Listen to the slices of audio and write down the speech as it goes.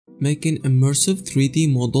Making immersive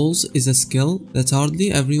 3D models is a skill that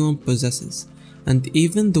hardly everyone possesses, and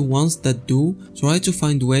even the ones that do try to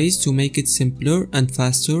find ways to make it simpler and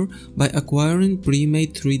faster by acquiring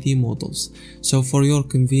pre-made 3D models. So for your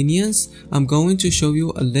convenience, I'm going to show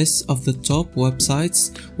you a list of the top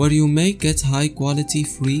websites where you may get high quality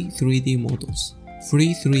free 3D models.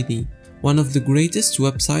 Free 3D. One of the greatest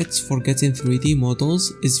websites for getting 3D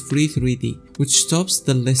models is Free3D, which tops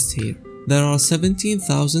the list here. There are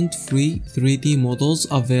 17,000 free 3D models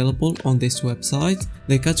available on this website.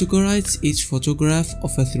 They categorize each photograph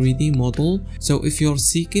of a 3D model, so if you're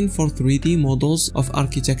seeking for 3D models of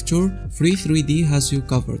architecture, Free3D has you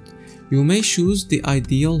covered. You may choose the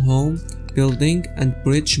ideal home, building and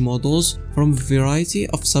bridge models from a variety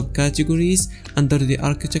of subcategories under the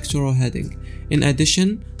architectural heading. In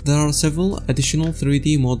addition, there are several additional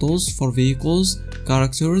 3D models for vehicles,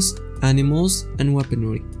 characters, animals, and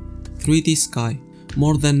weaponry. 3D Sky.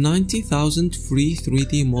 More than 90,000 free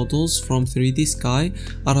 3D models from 3D Sky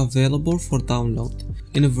are available for download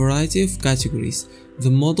in a variety of categories. The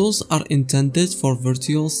models are intended for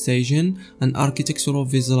virtual staging and architectural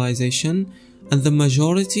visualization, and the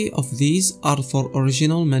majority of these are for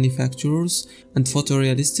original manufacturers and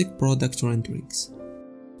photorealistic product renderings.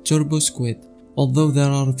 Turbosquid. Although there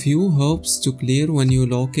are few hopes to clear when you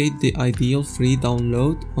locate the ideal free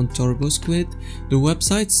download on Turbosquid, the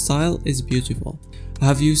website style is beautiful.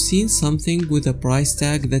 Have you seen something with a price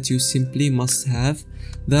tag that you simply must have?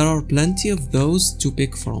 There are plenty of those to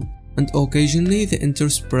pick from, and occasionally the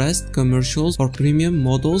interspersed commercials for premium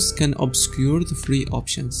models can obscure the free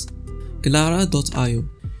options. Clara.io.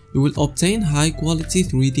 You will obtain high-quality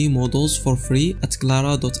 3D models for free at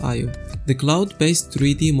Clara.io. The cloud-based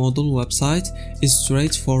 3D model website is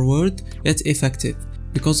straightforward yet effective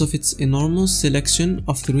because of its enormous selection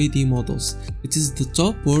of 3D models. It is the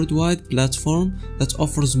top worldwide platform that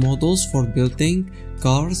offers models for building,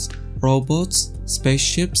 cars, robots,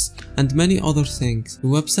 spaceships, and many other things. The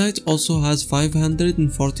website also has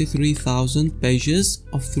 543,000 pages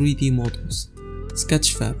of 3D models.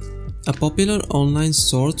 Sketchfab. A popular online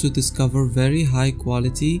store to discover very high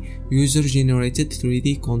quality user-generated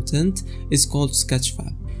 3D content is called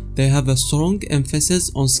Sketchfab. They have a strong emphasis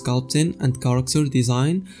on sculpting and character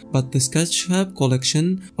design, but the Sketchfab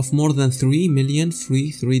collection of more than 3 million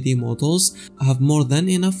free 3D models have more than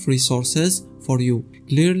enough resources for you,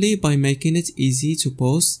 clearly by making it easy to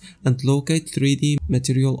post and locate 3D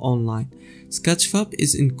material online. Sketchfab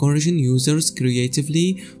is encouraging users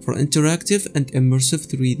creatively for interactive and immersive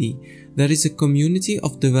 3D. There is a community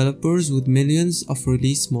of developers with millions of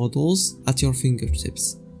release models at your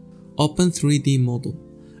fingertips. Open 3D Model.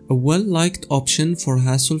 A well-liked option for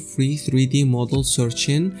hassle-free 3D model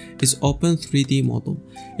searching is Open 3D Model.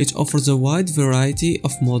 It offers a wide variety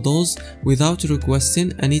of models without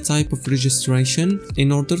requesting any type of registration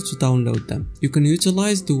in order to download them. You can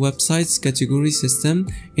utilize the website's category system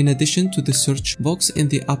in addition to the search box in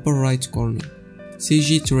the upper right corner.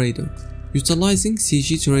 Cgtrader. Utilizing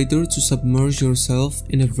Cgtrader to submerge yourself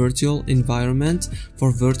in a virtual environment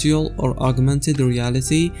for virtual or augmented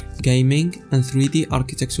reality, gaming, and 3D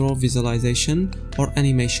architectural visualization or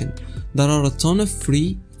animation. There are a ton of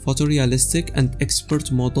free, photorealistic, and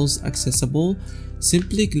expert models accessible.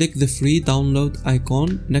 Simply click the free download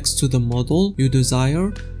icon next to the model you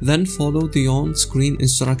desire, then follow the on-screen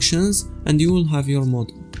instructions and you will have your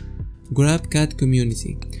model. Grabcad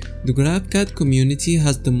Community. The Grabcad community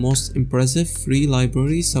has the most impressive free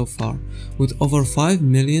library so far. With over 5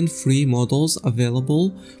 million free models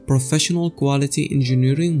available, professional quality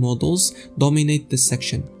engineering models dominate this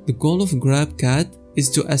section. The goal of Grabcad is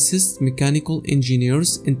to assist mechanical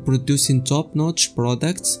engineers in producing top-notch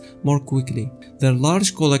products more quickly. Their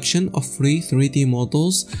large collection of free 3D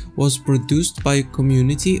models was produced by a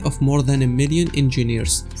community of more than 1 million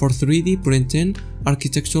engineers for 3D printing,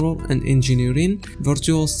 architectural and engineering,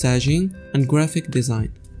 virtual staging, and graphic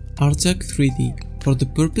design. Artec 3D. For the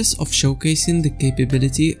purpose of showcasing the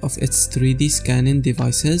capability of its 3D scanning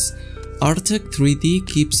devices, Artec 3D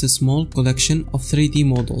keeps a small collection of 3D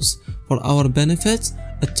models. For our benefit,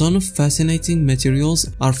 a ton of fascinating materials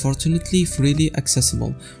are fortunately freely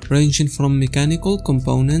accessible, ranging from mechanical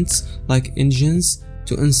components like engines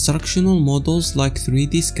to instructional models like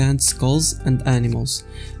 3D scanned skulls and animals.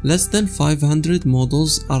 Less than 500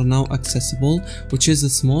 models are now accessible, which is a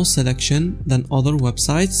small selection than other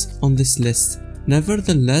websites on this list.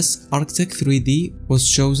 Nevertheless, Artec 3D was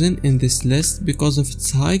chosen in this list because of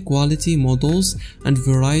its high quality models and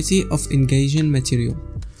variety of engaging material.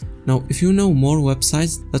 Now, if you know more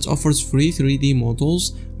websites that offers free 3D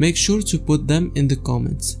models, make sure to put them in the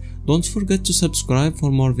comments. Don't forget to subscribe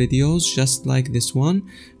for more videos just like this one.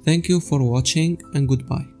 Thank you for watching and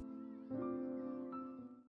goodbye.